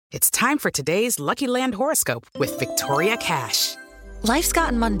It's time for today's Lucky Land horoscope with Victoria Cash. Life's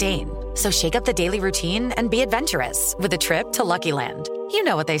gotten mundane, so shake up the daily routine and be adventurous with a trip to Lucky Land. You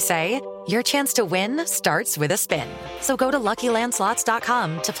know what they say, your chance to win starts with a spin. So go to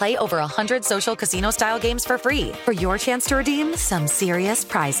LuckyLandSlots.com to play over 100 social casino-style games for free for your chance to redeem some serious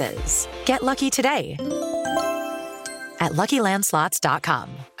prizes. Get lucky today at LuckyLandSlots.com.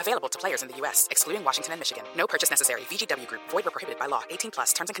 Available to players in the U.S., excluding Washington and Michigan. No purchase necessary. VGW Group. Void or prohibited by law.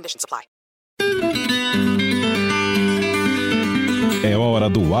 18+. Terms and conditions apply. É hora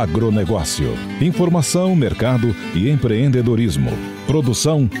do agronegócio. Informação, mercado e empreendedorismo.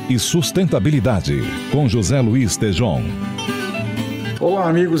 Produção e sustentabilidade. Com José Luiz Tejon. Olá,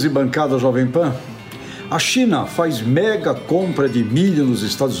 amigos e bancada Jovem Pan. A China faz mega compra de milho nos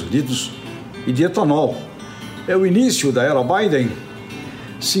Estados Unidos e de etanol. É o início da era Biden.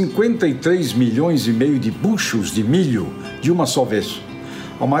 53 milhões e meio de bushels de milho de uma só vez.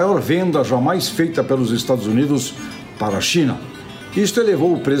 A maior venda jamais feita pelos Estados Unidos para a China. Isto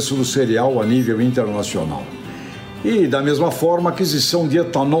elevou o preço do cereal a nível internacional. E, da mesma forma, a aquisição de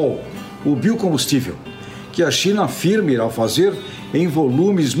etanol, o biocombustível, que a China afirma irá fazer em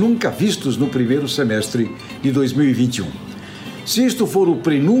volumes nunca vistos no primeiro semestre de 2021. Se isto for o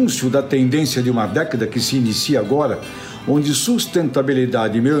prenúncio da tendência de uma década que se inicia agora, onde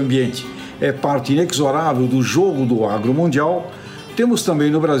sustentabilidade e meio ambiente é parte inexorável do jogo do agro mundial, temos também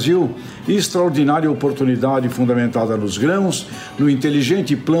no Brasil extraordinária oportunidade fundamentada nos grãos, no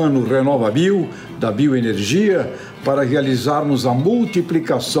inteligente plano RenovaBio, da bioenergia, para realizarmos a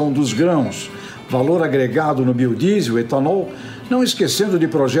multiplicação dos grãos, valor agregado no biodiesel, etanol, não esquecendo de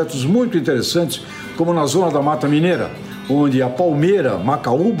projetos muito interessantes, como na zona da Mata Mineira, onde a palmeira,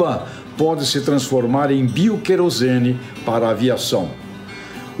 macaúba, pode se transformar em bioquerosene para a aviação.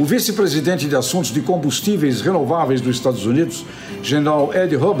 O vice-presidente de assuntos de combustíveis renováveis dos Estados Unidos, general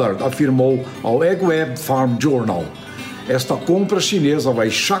Ed Hubbard, afirmou ao AgWeb Farm Journal: esta compra chinesa vai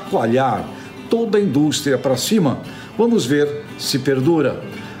chacoalhar toda a indústria para cima. Vamos ver se perdura.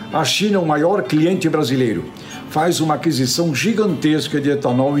 A China, o maior cliente brasileiro, faz uma aquisição gigantesca de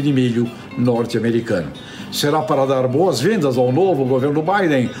etanol e de milho norte-americano. Será para dar boas-vindas ao novo governo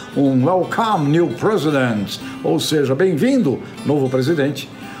Biden, um Welcome New President, ou seja, bem-vindo, novo presidente.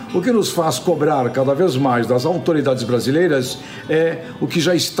 O que nos faz cobrar cada vez mais das autoridades brasileiras é o que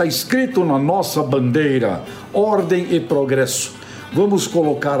já está escrito na nossa bandeira: ordem e progresso. Vamos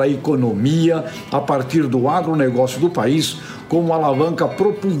colocar a economia a partir do agronegócio do país como alavanca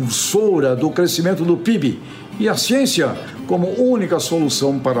propulsora do crescimento do PIB e a ciência como única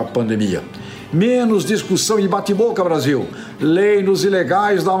solução para a pandemia. Menos discussão e bate-boca, Brasil. Lei nos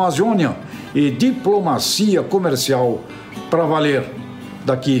ilegais da Amazônia e diplomacia comercial para valer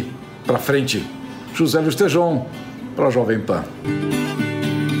daqui para frente. José Luiz Tejon, para a Jovem Pan.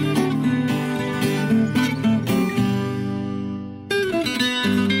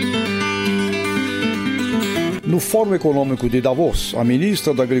 No Fórum Econômico de Davos, a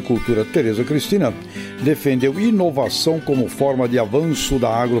ministra da Agricultura, Tereza Cristina, defendeu inovação como forma de avanço da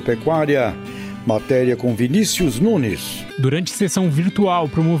agropecuária. Matéria com Vinícius Nunes. Durante sessão virtual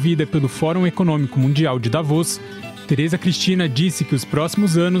promovida pelo Fórum Econômico Mundial de Davos, Tereza Cristina disse que os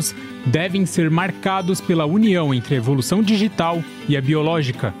próximos anos devem ser marcados pela união entre a evolução digital e a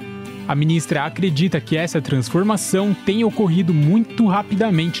biológica. A ministra acredita que essa transformação tem ocorrido muito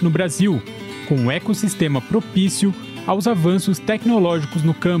rapidamente no Brasil, com um ecossistema propício aos avanços tecnológicos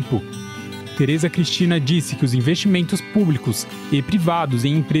no campo. Tereza Cristina disse que os investimentos públicos e privados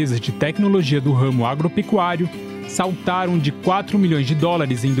em empresas de tecnologia do ramo agropecuário saltaram de 4 milhões de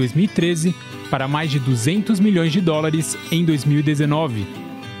dólares em 2013 para mais de 200 milhões de dólares em 2019.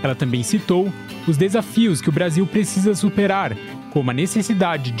 Ela também citou os desafios que o Brasil precisa superar, como a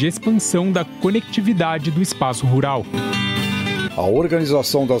necessidade de expansão da conectividade do espaço rural. A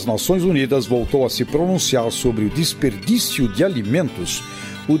Organização das Nações Unidas voltou a se pronunciar sobre o desperdício de alimentos.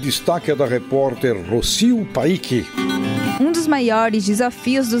 O destaque é da repórter Rocio Paiki. Um dos maiores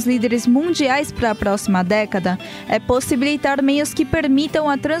desafios dos líderes mundiais para a próxima década é possibilitar meios que permitam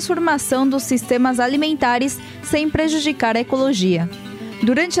a transformação dos sistemas alimentares sem prejudicar a ecologia.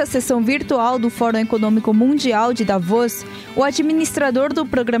 Durante a sessão virtual do Fórum Econômico Mundial de Davos, o administrador do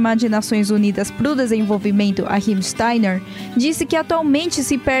Programa de Nações Unidas para o Desenvolvimento, Achim Steiner, disse que atualmente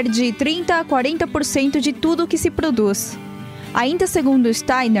se perde 30% a 40% de tudo o que se produz. Ainda segundo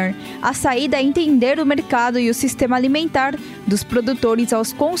Steiner, a saída é entender o mercado e o sistema alimentar, dos produtores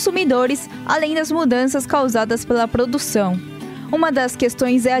aos consumidores, além das mudanças causadas pela produção. Uma das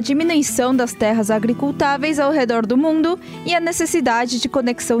questões é a diminuição das terras agricultáveis ao redor do mundo e a necessidade de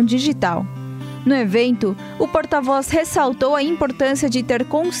conexão digital. No evento, o porta-voz ressaltou a importância de ter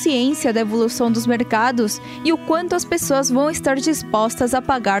consciência da evolução dos mercados e o quanto as pessoas vão estar dispostas a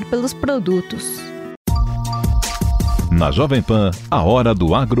pagar pelos produtos. Na Jovem Pan, a hora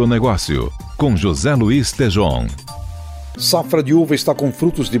do agronegócio, com José Luiz Tejon. Safra de uva está com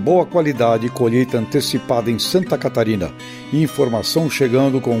frutos de boa qualidade e colheita antecipada em Santa Catarina. Informação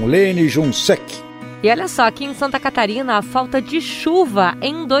chegando com Lene Jonsek. E olha só, aqui em Santa Catarina, a falta de chuva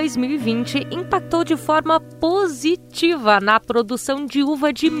em 2020 impactou de forma positiva na produção de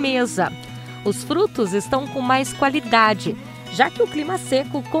uva de mesa. Os frutos estão com mais qualidade, já que o clima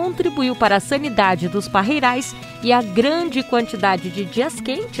seco contribuiu para a sanidade dos parreirais e a grande quantidade de dias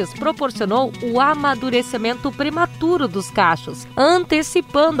quentes proporcionou o amadurecimento prematuro dos cachos,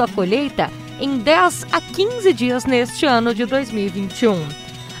 antecipando a colheita em 10 a 15 dias neste ano de 2021.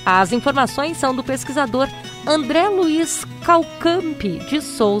 As informações são do pesquisador André Luiz Calcampi de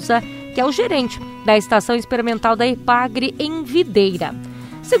Souza, que é o gerente da Estação Experimental da Epagre em Videira.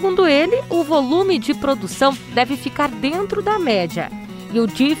 Segundo ele, o volume de produção deve ficar dentro da média e o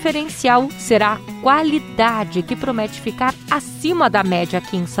diferencial será a qualidade, que promete ficar acima da média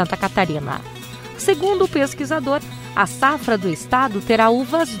aqui em Santa Catarina. Segundo o pesquisador, a safra do estado terá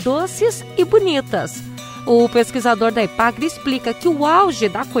uvas doces e bonitas. O pesquisador da Epagre explica que o auge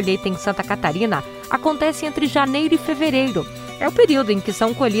da colheita em Santa Catarina acontece entre janeiro e fevereiro. É o período em que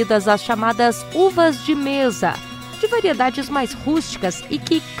são colhidas as chamadas uvas de mesa, de variedades mais rústicas e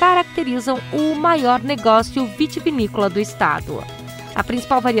que caracterizam o maior negócio vitivinícola do estado. A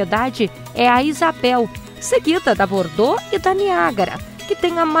principal variedade é a Isabel, seguida da Bordeaux e da Niágara, que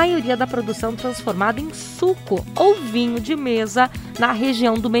tem a maioria da produção transformada em suco ou vinho de mesa na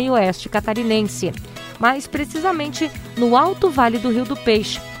região do meio-oeste catarinense. Mais precisamente no Alto Vale do Rio do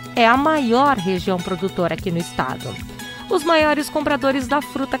Peixe. É a maior região produtora aqui no estado. Os maiores compradores da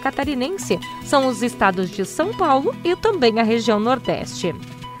fruta catarinense são os estados de São Paulo e também a região Nordeste.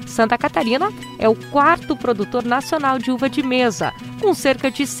 Santa Catarina é o quarto produtor nacional de uva de mesa, com cerca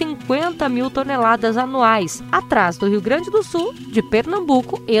de 50 mil toneladas anuais, atrás do Rio Grande do Sul, de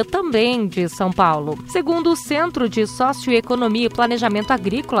Pernambuco e também de São Paulo. Segundo o Centro de Socioeconomia e Planejamento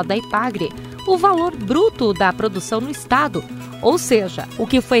Agrícola da Epagre, o valor bruto da produção no estado, ou seja, o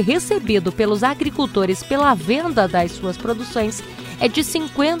que foi recebido pelos agricultores pela venda das suas produções, é de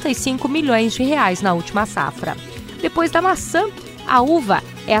 55 milhões de reais na última safra. Depois da maçã, a uva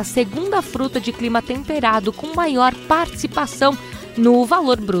é a segunda fruta de clima temperado com maior participação no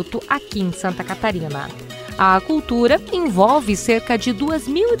valor bruto aqui em Santa Catarina. A cultura envolve cerca de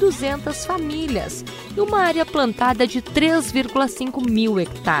 2.200 famílias e uma área plantada de 3,5 mil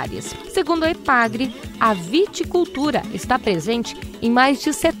hectares. Segundo a Epagre, a viticultura está presente em mais de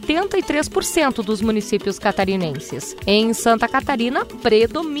 73% dos municípios catarinenses. Em Santa Catarina,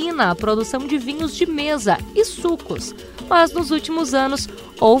 predomina a produção de vinhos de mesa e sucos, mas nos últimos anos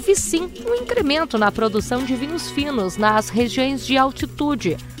houve sim um incremento na produção de vinhos finos nas regiões de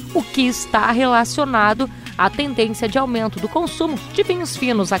altitude, o que está relacionado à tendência de aumento do consumo de vinhos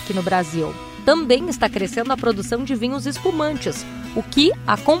finos aqui no Brasil. Também está crescendo a produção de vinhos espumantes, o que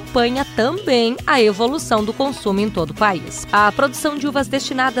acompanha também a evolução do consumo em todo o país. A produção de uvas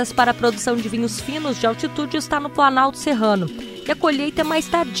destinadas para a produção de vinhos finos de altitude está no Planalto Serrano e a colheita é mais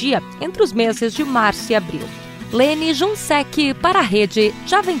tardia, entre os meses de março e abril. Lene Jonsek para a Rede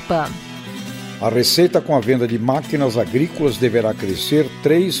Jovem Pan. A receita com a venda de máquinas agrícolas deverá crescer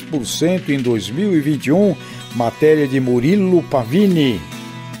 3% em 2021, matéria de Murilo Pavini.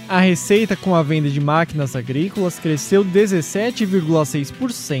 A receita com a venda de máquinas agrícolas cresceu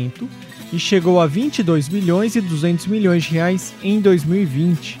 17,6% e chegou a 22 bilhões e 200 milhões de reais em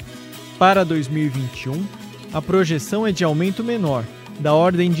 2020. Para 2021, a projeção é de aumento menor, da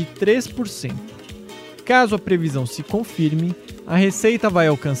ordem de 3%. Caso a previsão se confirme, a receita vai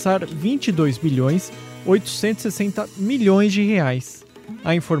alcançar 22 bilhões 860 milhões de reais.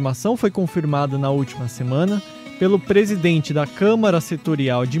 A informação foi confirmada na última semana pelo presidente da Câmara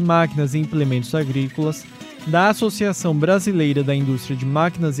Setorial de Máquinas e Implementos Agrícolas da Associação Brasileira da Indústria de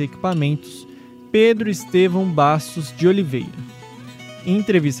Máquinas e Equipamentos, Pedro Estevão Bastos de Oliveira. Em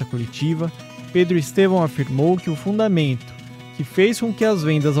entrevista coletiva, Pedro Estevão afirmou que o fundamento que fez com que as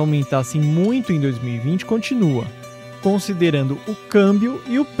vendas aumentassem muito em 2020 continua, considerando o câmbio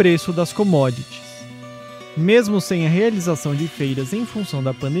e o preço das commodities. Mesmo sem a realização de feiras em função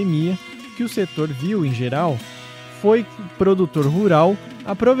da pandemia, que o setor viu em geral, foi o produtor rural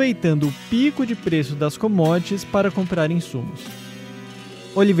aproveitando o pico de preço das commodities para comprar insumos.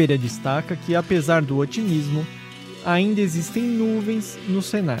 Oliveira destaca que, apesar do otimismo, ainda existem nuvens no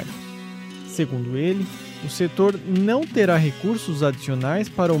cenário. Segundo ele, o setor não terá recursos adicionais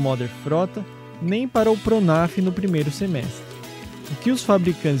para o Modern Frota nem para o Pronaf no primeiro semestre. O que os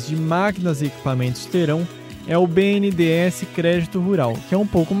fabricantes de máquinas e equipamentos terão é o BNDES Crédito Rural, que é um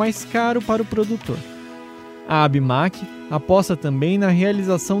pouco mais caro para o produtor. A ABMAC aposta também na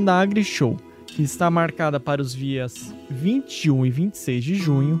realização da AgriShow, que está marcada para os dias 21 e 26 de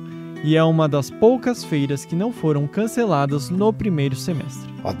junho e é uma das poucas feiras que não foram canceladas no primeiro semestre.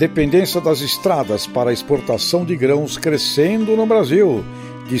 A dependência das estradas para a exportação de grãos crescendo no Brasil.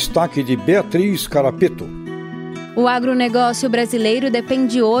 Destaque de Beatriz Carapeto. O agronegócio brasileiro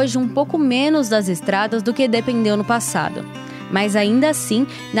depende hoje um pouco menos das estradas do que dependeu no passado. Mas ainda assim,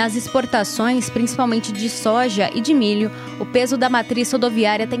 nas exportações, principalmente de soja e de milho, o peso da matriz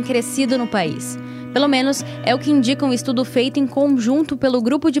rodoviária tem crescido no país. Pelo menos é o que indica um estudo feito em conjunto pelo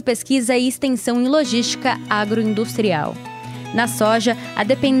Grupo de Pesquisa e Extensão em Logística Agroindustrial. Na soja, a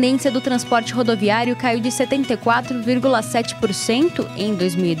dependência do transporte rodoviário caiu de 74,7% em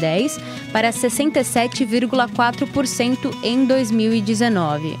 2010 para 67,4% em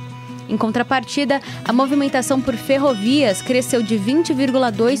 2019. Em contrapartida, a movimentação por ferrovias cresceu de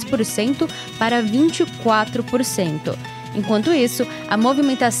 20,2% para 24%. Enquanto isso, a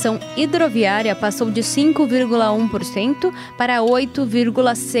movimentação hidroviária passou de 5,1% para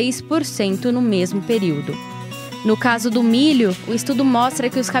 8,6% no mesmo período. No caso do milho, o estudo mostra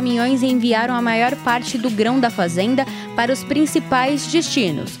que os caminhões enviaram a maior parte do grão da fazenda para os principais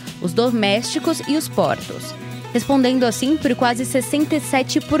destinos, os domésticos e os portos, respondendo assim por quase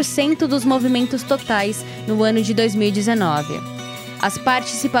 67% dos movimentos totais no ano de 2019. As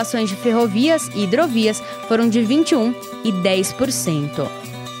participações de ferrovias e hidrovias foram de 21% e 10%.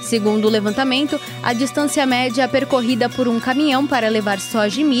 Segundo o levantamento, a distância média percorrida por um caminhão para levar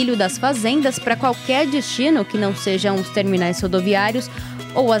soja e milho das fazendas para qualquer destino que não sejam os terminais rodoviários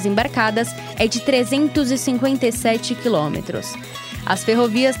ou as embarcadas é de 357 quilômetros. As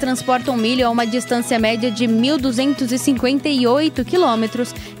ferrovias transportam milho a uma distância média de 1.258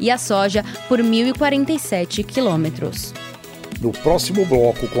 quilômetros e a soja por 1.047 quilômetros. No próximo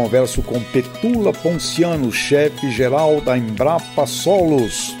bloco, converso com Petula Ponciano, chefe-geral da Embrapa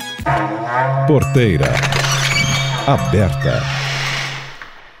Solos. Porteira aberta.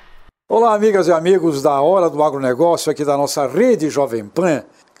 Olá, amigas e amigos da Hora do Agronegócio, aqui da nossa rede Jovem Pan,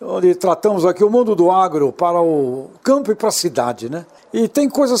 onde tratamos aqui o mundo do agro para o campo e para a cidade, né? E tem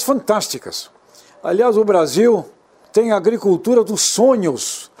coisas fantásticas. Aliás, o Brasil tem a agricultura dos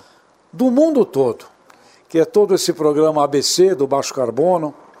sonhos do mundo todo, que é todo esse programa ABC do baixo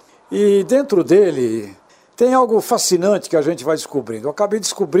carbono, e dentro dele tem algo fascinante que a gente vai descobrindo. Eu acabei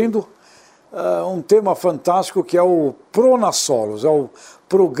descobrindo um tema fantástico que é o Pronasolos, é o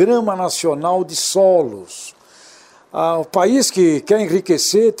Programa Nacional de Solos. O país que quer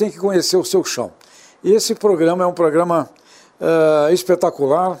enriquecer tem que conhecer o seu chão. E esse programa é um programa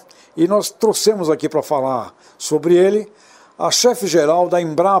espetacular, e nós trouxemos aqui para falar sobre ele a chefe-geral da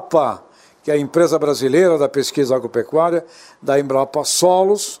Embrapa, que é a empresa brasileira da pesquisa agropecuária, da Embrapa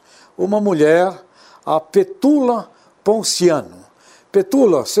Solos, uma mulher, a Petula Ponciano.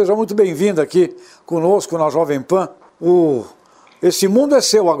 Petula, seja muito bem-vinda aqui conosco na Jovem Pan. Esse mundo é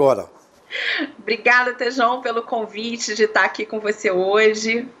seu agora. Obrigada, Tejon, pelo convite de estar aqui com você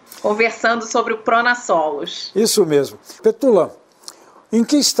hoje, conversando sobre o Pronasolos. Isso mesmo. Petula, em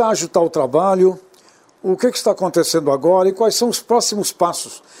que estágio está o trabalho? O que está acontecendo agora e quais são os próximos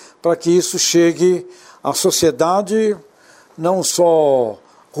passos para que isso chegue à sociedade, não só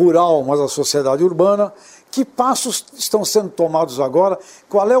rural, mas à sociedade urbana? Que passos estão sendo tomados agora?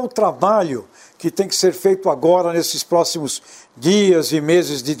 Qual é o trabalho que tem que ser feito agora, nesses próximos dias e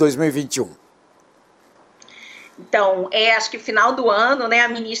meses de 2021? Então, acho que final do ano, né, a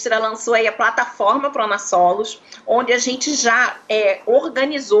ministra lançou aí a plataforma Pronasolos, onde a gente já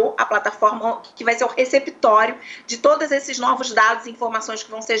organizou a plataforma que vai ser o receptório de todos esses novos dados e informações que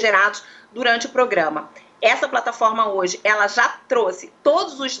vão ser gerados durante o programa. Essa plataforma hoje, ela já trouxe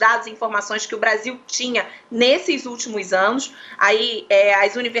todos os dados e informações que o Brasil tinha nesses últimos anos. Aí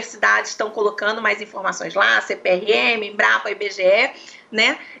as universidades estão colocando mais informações lá, CPRM, Embrapa, IBGE,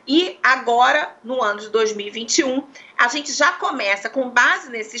 né? E agora, no ano de 2021, a gente já começa, com base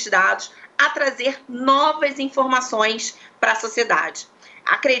nesses dados, a trazer novas informações para a sociedade.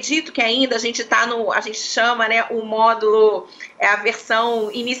 Acredito que ainda a gente está a gente chama, né, o módulo, a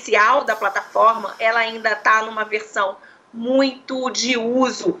versão inicial da plataforma, ela ainda está numa versão muito de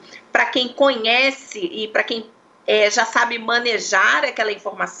uso para quem conhece e para quem já sabe manejar aquela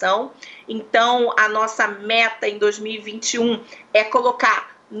informação. Então, a nossa meta em 2021 é colocar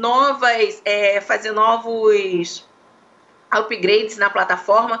fazer novos upgrades na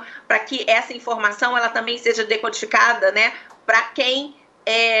plataforma para que essa informação ela também seja decodificada, né, para quem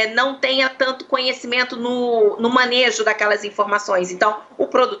não tenha tanto conhecimento no manejo daquelas informações. Então, o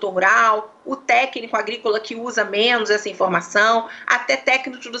produtor rural, o técnico agrícola que usa menos essa informação, até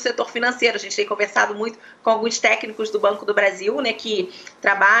técnicos do setor financeiro. A gente tem conversado muito com alguns técnicos do Banco do Brasil, né, que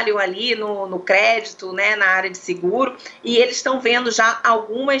trabalham ali no crédito, né, na área de seguro, e eles estão vendo já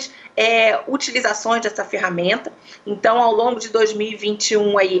algumas utilizações dessa ferramenta. Então, ao longo de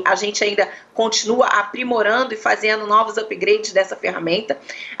 2021, aí, a gente ainda continua aprimorando e fazendo novos upgrades dessa ferramenta.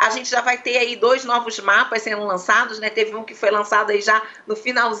 A gente já vai ter aí 2 novos mapas sendo lançados, né? Teve um que foi lançado aí já no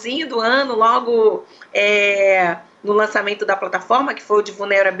finalzinho do ano, logo no lançamento da plataforma, que foi o de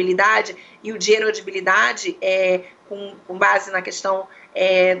vulnerabilidade e o de erodibilidade, com base na questão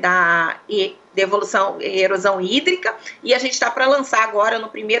da evolução e erosão hídrica, e a gente está para lançar agora, no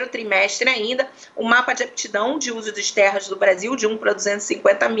primeiro trimestre ainda, um mapa de aptidão de uso das terras do Brasil, de 1 para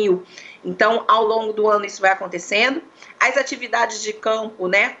 250 mil. Então, ao longo do ano isso vai acontecendo. As atividades de campo,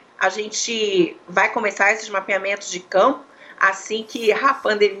 né, a gente vai começar esses mapeamentos de campo, assim que a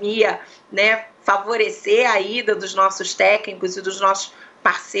pandemia, né, favorecer a ida dos nossos técnicos e dos nossos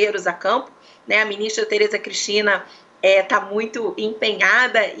parceiros a campo, né? A ministra Tereza Cristina está muito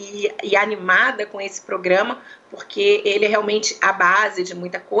empenhada e animada com esse programa, porque ele é realmente a base de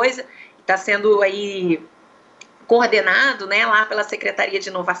muita coisa, está sendo aí coordenado, né, lá pela Secretaria de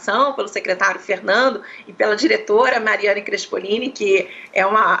Inovação, pelo secretário Fernando e pela diretora Mariane Crespolini, que é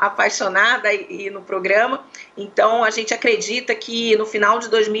uma apaixonada no programa. Então, a gente acredita que no final de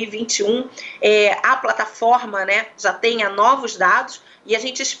 2021 a plataforma, né, já tenha novos dados, e a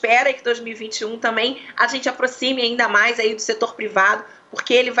gente espera que 2021 também a gente aproxime ainda mais aí do setor privado,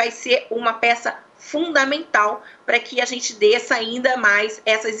 porque ele vai ser uma peça fundamental para que a gente desça ainda mais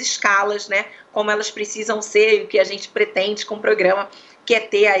essas escalas, né, como elas precisam ser e o que a gente pretende com o programa, que é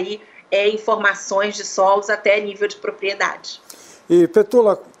ter aí informações de solos até nível de propriedade. E,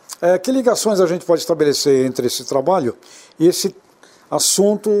 Petula, que ligações a gente pode estabelecer entre esse trabalho e esse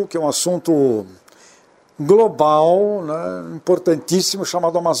assunto, que é um assunto global, né, importantíssimo,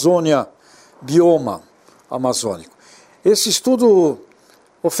 chamado Amazônia, bioma amazônico? Esse estudo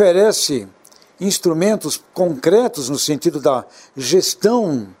oferece instrumentos concretos no sentido da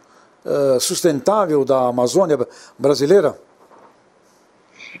gestão sustentável da Amazônia brasileira?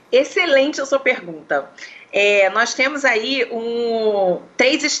 Excelente a sua pergunta. Nós temos aí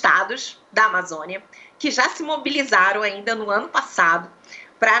 3 estados da Amazônia que já se mobilizaram ainda no ano passado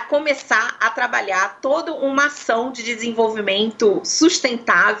para começar a trabalhar toda uma ação de desenvolvimento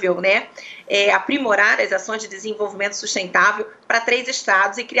sustentável, né? Aprimorar as ações de desenvolvimento sustentável para 3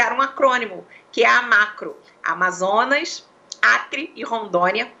 estados e criar um acrônimo, que é a Macro, Amazonas, Acre e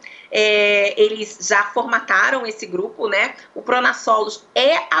Rondônia. Eles já formataram esse grupo, né? O Pronasolos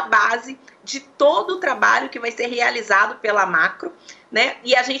é a base de todo o trabalho que vai ser realizado pela Macro, né?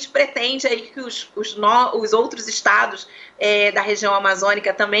 E a gente pretende aí que os outros estados da região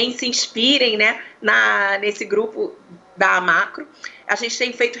amazônica também se inspirem, né, nesse grupo da Macro. A gente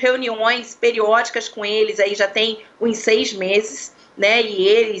tem feito reuniões periódicas com eles, aí já tem uns 6 meses, né? E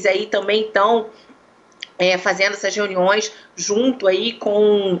eles aí também estão fazendo essas reuniões junto aí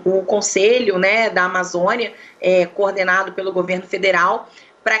com o Conselho, né, da Amazônia, coordenado pelo governo federal,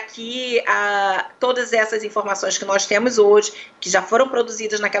 para que todas essas informações que nós temos hoje, que já foram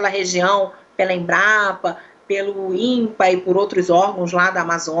produzidas naquela região pela Embrapa, pelo INPA e por outros órgãos lá da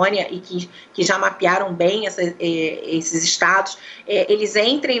Amazônia e que já mapearam bem esses estados, eles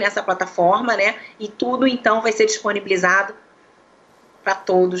entrem nessa plataforma, né, e tudo então vai ser disponibilizado para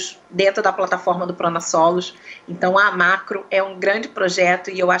todos dentro da plataforma do Pronasolos. Então a Macro é um grande projeto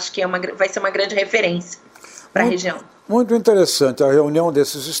e eu acho que vai ser uma grande referência para a região. Muito interessante a reunião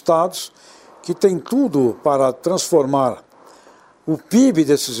desses estados, que tem tudo para transformar o PIB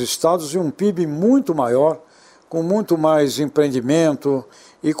desses estados em um PIB muito maior, com muito mais empreendimento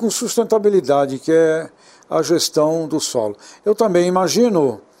e com sustentabilidade, que é a gestão do solo. Eu também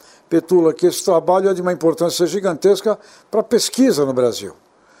imagino, Petula, que esse trabalho é de uma importância gigantesca para a pesquisa no Brasil.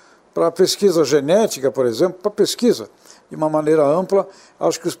 Para a pesquisa genética, por exemplo, para a pesquisa de uma maneira ampla,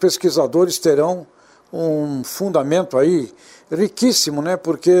 acho que os pesquisadores terão um fundamento aí riquíssimo, né?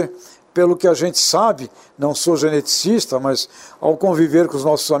 Porque, pelo que a gente sabe, não sou geneticista, mas ao conviver com os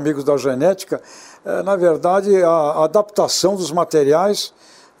nossos amigos da genética, na verdade, a adaptação dos materiais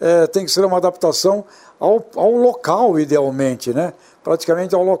tem que ser uma adaptação ao local, idealmente, né?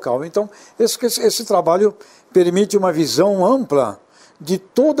 Praticamente ao local. Então, esse trabalho permite uma visão ampla de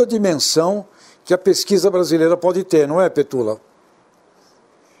toda a dimensão que a pesquisa brasileira pode ter, não é, Petula?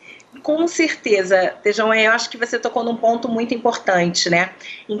 Com certeza, Tejon, eu acho que você tocou num ponto muito importante, né?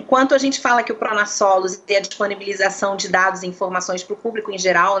 Enquanto a gente fala que o Pronasolos é a disponibilização de dados e informações para o público em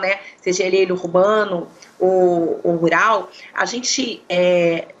geral, né? Seja ele urbano ou rural, a gente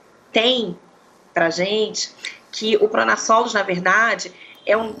tem para a gente que o Pronasolos, na verdade,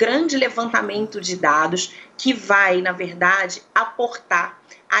 é um grande levantamento de dados que vai, na verdade, aportar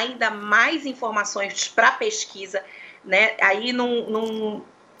ainda mais informações para a pesquisa, né? Aí num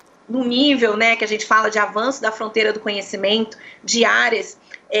nível, né, que a gente fala de avanço da fronteira do conhecimento, de áreas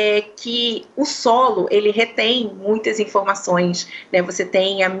que o solo, ele retém muitas informações, né? Você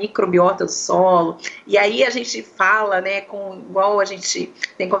tem a microbiota do solo, e aí a gente fala, né, igual a gente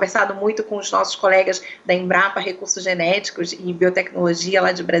tem conversado muito com os nossos colegas da Embrapa, Recursos Genéticos e Biotecnologia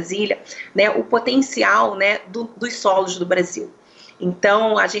lá de Brasília, né, o potencial, né, dos solos do Brasil.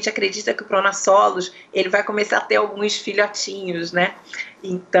 Então, a gente acredita que o Pronasolos, ele vai começar a ter alguns filhotinhos, né?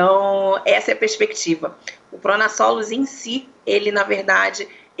 Então, essa é a perspectiva. O Pronasolos em si, ele, na verdade,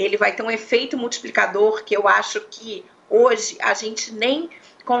 ele vai ter um efeito multiplicador que eu acho que hoje a gente nem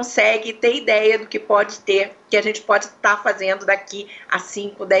consegue ter ideia do que pode ter, que a gente pode estar fazendo daqui a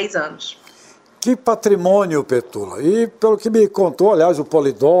 5, 10 anos. Que patrimônio, Petula. E pelo que me contou, aliás, o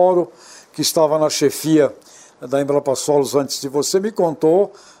Polidoro, que estava na chefia da Embrapa Solos antes de você, me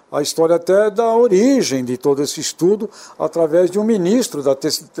contou a história até da origem de todo esse estudo através de um ministro da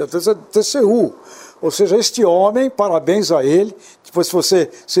TCU. Ou seja, este homem, parabéns a ele, depois se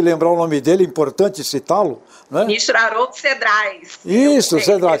você se lembrar o nome dele, é importante citá-lo, né? Ministro Haroldo Cedrais. Isso,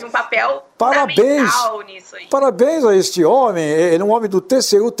 Cedrais. Teve um papel fundamental nisso aí. Parabéns a este homem, ele é um homem do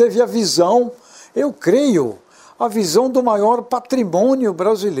TCU, teve a visão, eu creio, a visão do maior patrimônio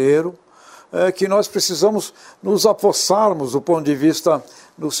brasileiro, que nós precisamos nos apossarmos do ponto de vista,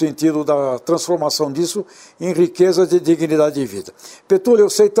 no sentido da transformação disso em riqueza de dignidade de vida. Petula, eu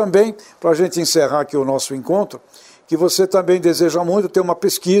sei também, para a gente encerrar aqui o nosso encontro, que você também deseja muito ter uma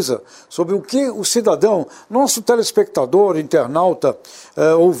pesquisa sobre o que o cidadão, nosso telespectador, internauta,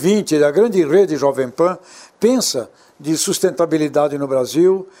 ouvinte da grande rede Jovem Pan, pensa de sustentabilidade no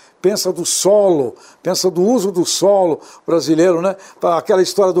Brasil, pensa do solo, pensa do uso do solo brasileiro, né? Aquela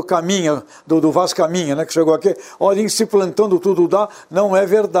história do Caminha, do Vaz Caminha, né? Que chegou aqui, olha, se plantando tudo dá, não é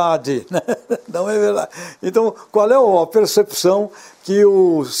verdade, né? Não é verdade. Então, qual é a percepção que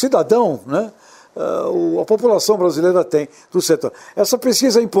o cidadão, né? A população brasileira tem do setor? Essa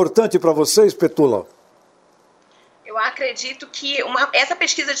pesquisa é importante para vocês, Petula? Eu acredito que essa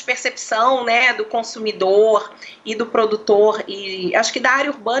pesquisa de percepção, né, do consumidor e do produtor, e acho que da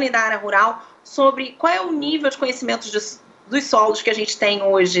área urbana e da área rural, sobre qual é o nível de conhecimento dos solos que a gente tem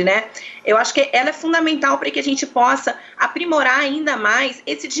hoje, né? Eu acho que ela é fundamental para que a gente possa aprimorar ainda mais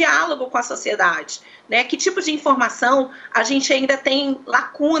esse diálogo com a sociedade, né? Que tipo de informação a gente ainda tem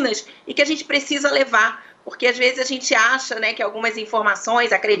lacunas e que a gente precisa levar. Porque às vezes a gente acha, né, que algumas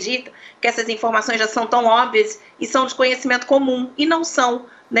informações, acredita que essas informações já são tão óbvias e são de conhecimento comum, e não são,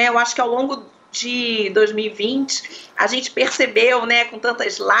 né? Eu acho que ao longo de 2020 a gente percebeu, né, com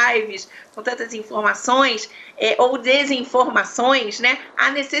tantas lives, com tantas informações ou desinformações, né, a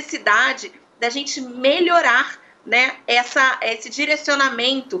necessidade da gente melhorar, né, esse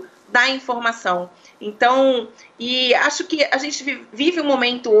direcionamento da informação. Então, e acho que a gente vive um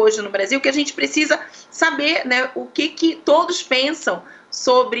momento hoje no Brasil que a gente precisa saber, né, o que todos pensam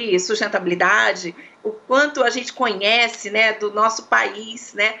sobre sustentabilidade, o quanto a gente conhece, né, do nosso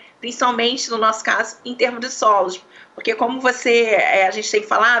país, né, principalmente no nosso caso em termos de solos, porque como a gente tem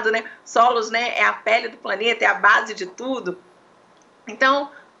falado, né, solos, né, é a pele do planeta, é a base de tudo.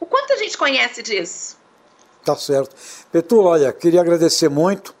 Então, o quanto a gente conhece disso? Tá certo. Petula, olha, queria agradecer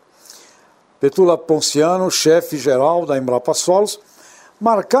muito. Petula Ponciano, chefe-geral da Embrapa Solos,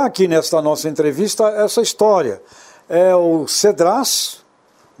 marcar aqui nesta nossa entrevista essa história. O Cedrais,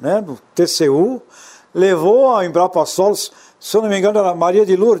 né, do TCU, levou a Embrapa Solos, se eu não me engano, era Maria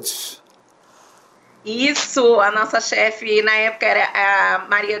de Lourdes. Isso, a nossa chefe na época era a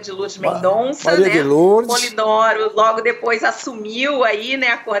Maria de Lourdes Mendonça, Maria, né? De Lourdes. O Polidoro logo depois assumiu aí, né,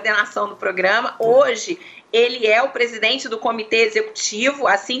 a coordenação do programa. Hoje ele é o presidente do comitê executivo,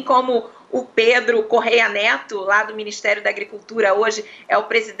 assim como o Pedro Correia Neto, lá do Ministério da Agricultura, hoje é o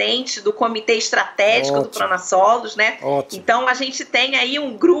presidente do Comitê Estratégico do Pronasolos, né? Ótimo. Então, a gente tem aí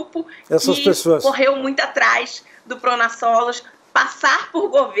um grupo que correu muito atrás do Pronasolos, passar por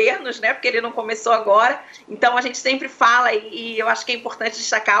governos, né? Porque ele não começou agora. Então, a gente sempre fala, e eu acho que é importante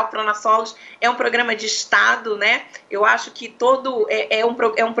destacar, o Pronasolos é um programa de Estado, né? Eu acho que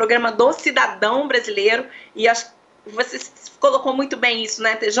é um programa do cidadão brasileiro, e acho você colocou muito bem isso,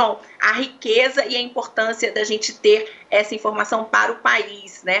 né, Tejon? A riqueza e a importância da gente ter essa informação para o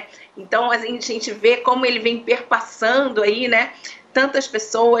país, né? Então, a gente vê como ele vem perpassando aí, né, tantas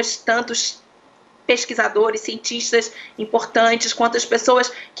pessoas, tantos pesquisadores, cientistas importantes, quantas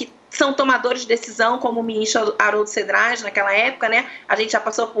pessoas que são tomadores de decisão, como o ministro Haroldo Cedrais, naquela época, né? A gente já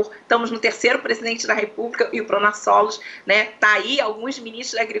passou estamos no 3º presidente da República e o Pronassolos, né? Tá aí alguns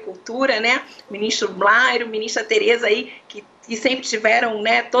ministros da Agricultura, né? O ministro Blairo, ministra Tereza aí, que sempre tiveram,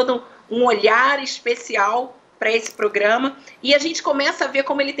 né, todo um olhar especial para esse programa. E a gente começa a ver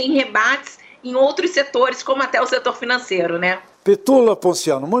como ele tem rebates em outros setores, como até o setor financeiro, né? Petula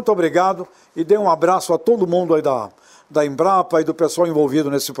Ponciano, muito obrigado e dê um abraço a todo mundo aí da Embrapa e do pessoal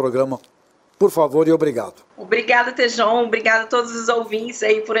envolvido nesse programa. Por favor e obrigado. Obrigada, Tejon. Obrigada a todos os ouvintes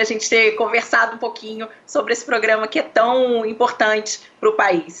aí por a gente ter conversado um pouquinho sobre esse programa que é tão importante para o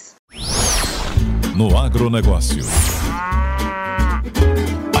país. No agronegócio.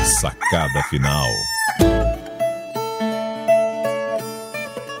 A sacada final.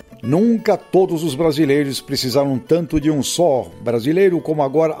 Nunca todos os brasileiros precisaram tanto de um só brasileiro como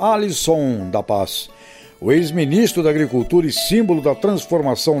agora Alisson da Paz. O ex-ministro da Agricultura e símbolo da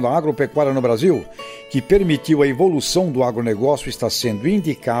transformação da agropecuária no Brasil, que permitiu a evolução do agronegócio, está sendo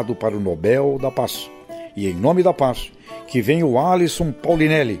indicado para o Nobel da Paz. E em nome da paz, que vem o Alisson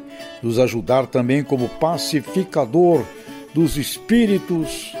Paulinelli, nos ajudar também como pacificador dos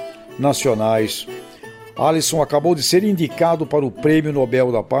espíritos nacionais. Alisson acabou de ser indicado para o Prêmio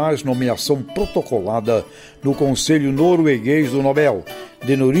Nobel da Paz, nomeação protocolada no Conselho Norueguês do Nobel,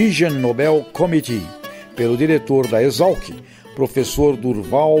 The Norwegian Nobel Committee, pelo diretor da Exalc, professor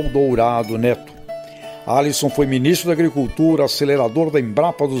Durval Dourado Neto. Alisson foi ministro da Agricultura, acelerador da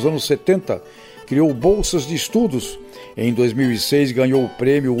Embrapa dos anos 70, criou bolsas de estudos. Em 2006 ganhou o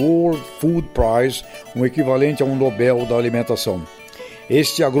prêmio World Food Prize, um equivalente a um Nobel da Alimentação.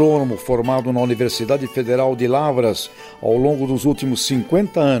 Este agrônomo, formado na Universidade Federal de Lavras ao longo dos últimos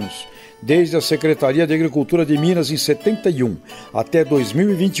 50 anos, desde a Secretaria de Agricultura de Minas em 71 até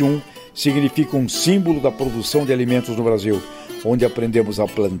 2021, significa um símbolo da produção de alimentos no Brasil, onde aprendemos a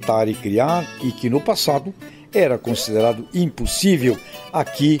plantar e criar e que no passado era considerado impossível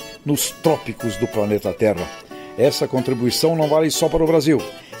aqui nos trópicos do planeta Terra. Essa contribuição não vale só para o Brasil,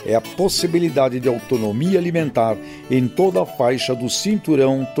 é a possibilidade de autonomia alimentar em toda a faixa do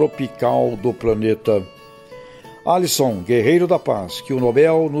cinturão tropical do planeta. Alisson, guerreiro da paz, que o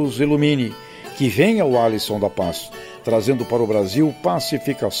Nobel nos ilumine, que venha o Alisson da paz, trazendo para o Brasil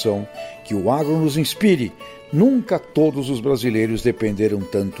pacificação, que o agro nos inspire. Nunca todos os brasileiros dependeram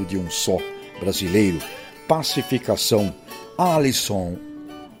tanto de um só brasileiro. Pacificação, Alisson,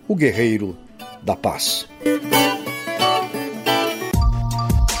 o guerreiro da paz.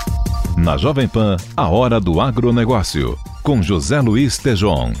 Na Jovem Pan, a hora do agronegócio, com José Luiz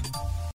Tejon.